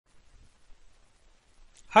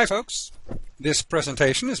Hi folks! This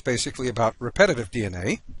presentation is basically about repetitive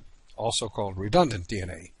DNA, also called redundant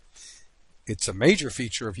DNA. It's a major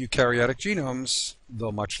feature of eukaryotic genomes,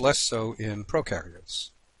 though much less so in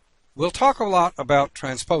prokaryotes. We'll talk a lot about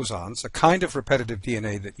transposons, a kind of repetitive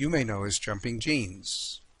DNA that you may know as jumping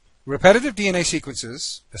genes. Repetitive DNA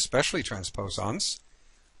sequences, especially transposons,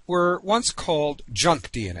 were once called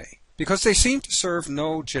junk DNA because they seemed to serve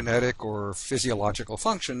no genetic or physiological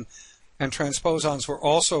function, and transposons were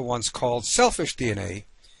also once called selfish DNA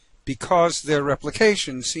because their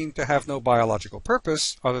replication seemed to have no biological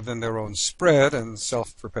purpose other than their own spread and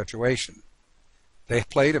self-perpetuation. They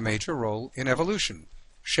played a major role in evolution,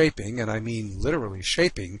 shaping, and I mean literally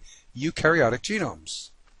shaping, eukaryotic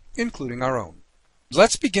genomes, including our own.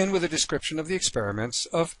 Let's begin with a description of the experiments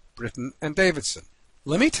of Britton and Davidson.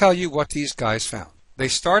 Let me tell you what these guys found. They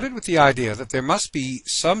started with the idea that there must be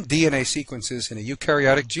some DNA sequences in a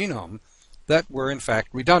eukaryotic genome that were in fact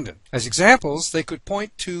redundant. As examples, they could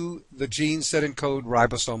point to the genes that encode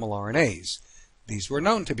ribosomal RNAs. These were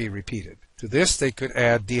known to be repeated. To this, they could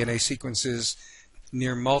add DNA sequences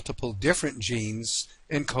near multiple different genes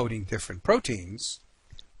encoding different proteins,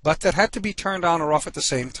 but that had to be turned on or off at the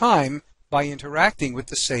same time by interacting with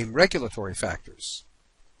the same regulatory factors.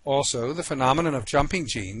 Also, the phenomenon of jumping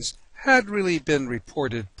genes had really been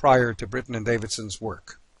reported prior to Britton and Davidson's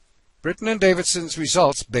work. Britton and Davidson's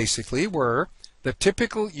results basically were that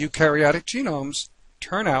typical eukaryotic genomes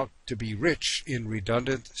turn out to be rich in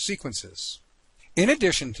redundant sequences. In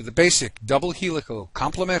addition to the basic double helical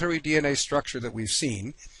complementary DNA structure that we've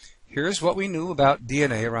seen, here's what we knew about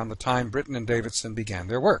DNA around the time Britton and Davidson began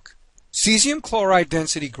their work. Cesium chloride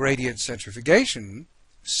density gradient centrifugation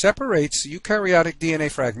separates eukaryotic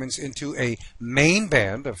DNA fragments into a main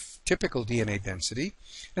band of typical DNA density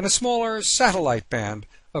and a smaller satellite band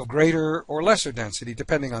of greater or lesser density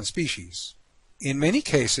depending on species. In many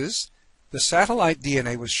cases, the satellite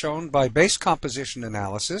DNA was shown by base composition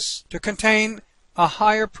analysis to contain a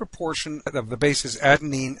higher proportion of the bases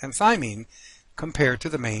adenine and thymine compared to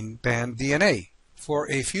the main band DNA. For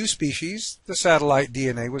a few species, the satellite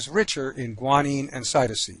DNA was richer in guanine and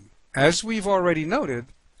cytosine. As we've already noted,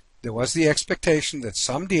 there was the expectation that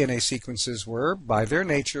some DNA sequences were, by their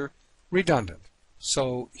nature, redundant.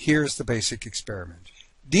 So here's the basic experiment.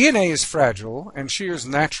 DNA is fragile and shears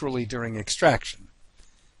naturally during extraction,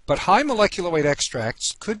 but high molecular weight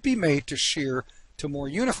extracts could be made to shear to more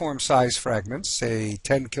uniform size fragments, say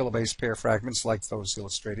 10 kilobase pair fragments like those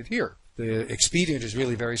illustrated here. The expedient is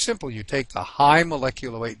really very simple. You take the high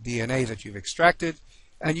molecular weight DNA that you've extracted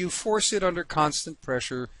and you force it under constant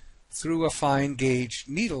pressure through a fine gauge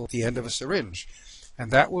needle at the end of a syringe,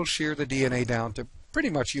 and that will shear the DNA down to pretty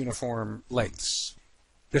much uniform lengths.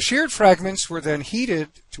 The sheared fragments were then heated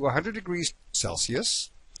to 100 degrees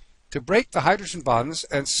Celsius to break the hydrogen bonds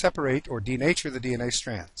and separate or denature the DNA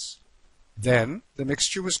strands. Then the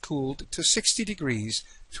mixture was cooled to 60 degrees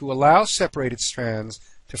to allow separated strands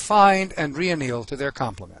to find and reanneal to their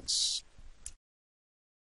complements.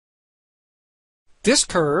 This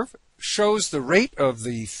curve shows the rate of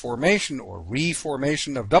the formation or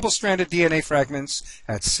reformation of double-stranded DNA fragments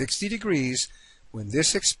at 60 degrees when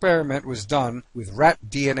this experiment was done with rat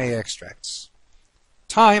DNA extracts.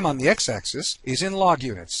 Time on the x-axis is in log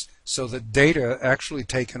units, so that data actually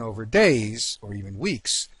taken over days or even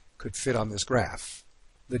weeks could fit on this graph.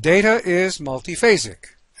 The data is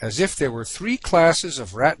multiphasic, as if there were three classes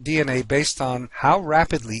of rat DNA based on how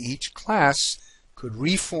rapidly each class could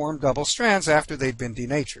reform double strands after they'd been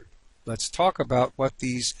denatured. Let's talk about what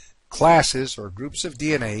these classes or groups of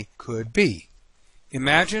DNA could be.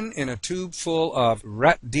 Imagine in a tube full of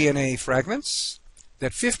rat DNA fragments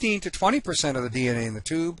that 15 to 20% of the DNA in the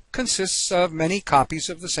tube consists of many copies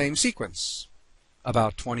of the same sequence.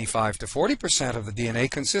 About 25 to 40% of the DNA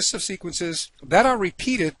consists of sequences that are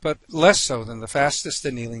repeated but less so than the fastest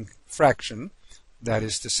annealing fraction, that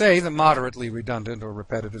is to say, the moderately redundant or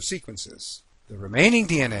repetitive sequences. The remaining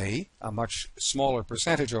DNA, a much smaller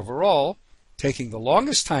percentage overall, taking the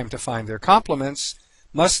longest time to find their complements,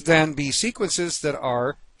 must then be sequences that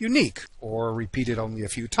are unique or repeated only a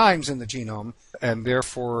few times in the genome, and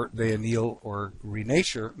therefore they anneal or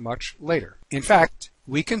renature much later. In fact,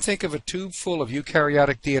 we can think of a tube full of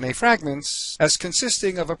eukaryotic DNA fragments as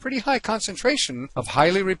consisting of a pretty high concentration of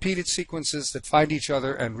highly repeated sequences that find each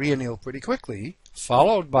other and reanneal pretty quickly,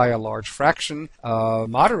 followed by a large fraction of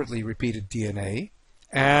moderately repeated DNA,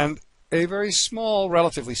 and a very small,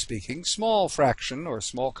 relatively speaking, small fraction or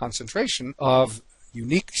small concentration of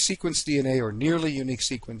unique sequence DNA or nearly unique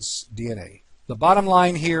sequence DNA. The bottom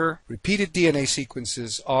line here, repeated DNA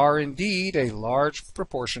sequences are indeed a large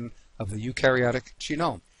proportion of the eukaryotic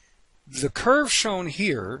genome. The curve shown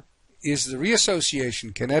here is the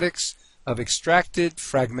reassociation kinetics of extracted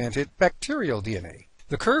fragmented bacterial DNA.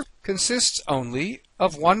 The curve consists only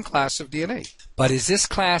of one class of DNA. But is this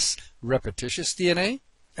class repetitious DNA?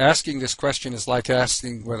 Asking this question is like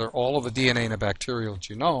asking whether all of the DNA in a bacterial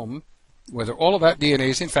genome, whether all of that DNA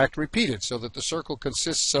is in fact repeated, so that the circle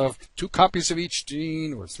consists of 2 copies of each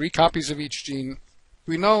gene or 3 copies of each gene.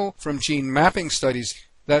 We know from gene mapping studies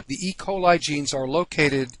that the E. coli genes are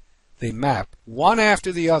located, they map one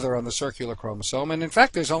after the other on the circular chromosome, and in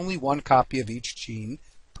fact there's only 1 copy of each gene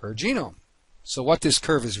per genome. So what this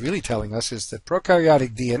curve is really telling us is that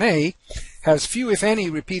prokaryotic DNA has few, if any,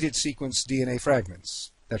 repeated sequence DNA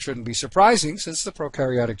fragments. That shouldn't be surprising, since the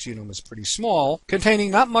prokaryotic genome is pretty small,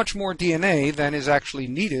 containing not much more DNA than is actually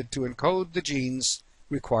needed to encode the genes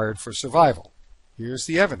required for survival. Here's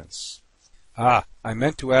the evidence. I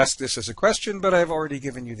meant to ask this as a question, but I've already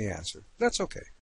given you the answer. That's okay.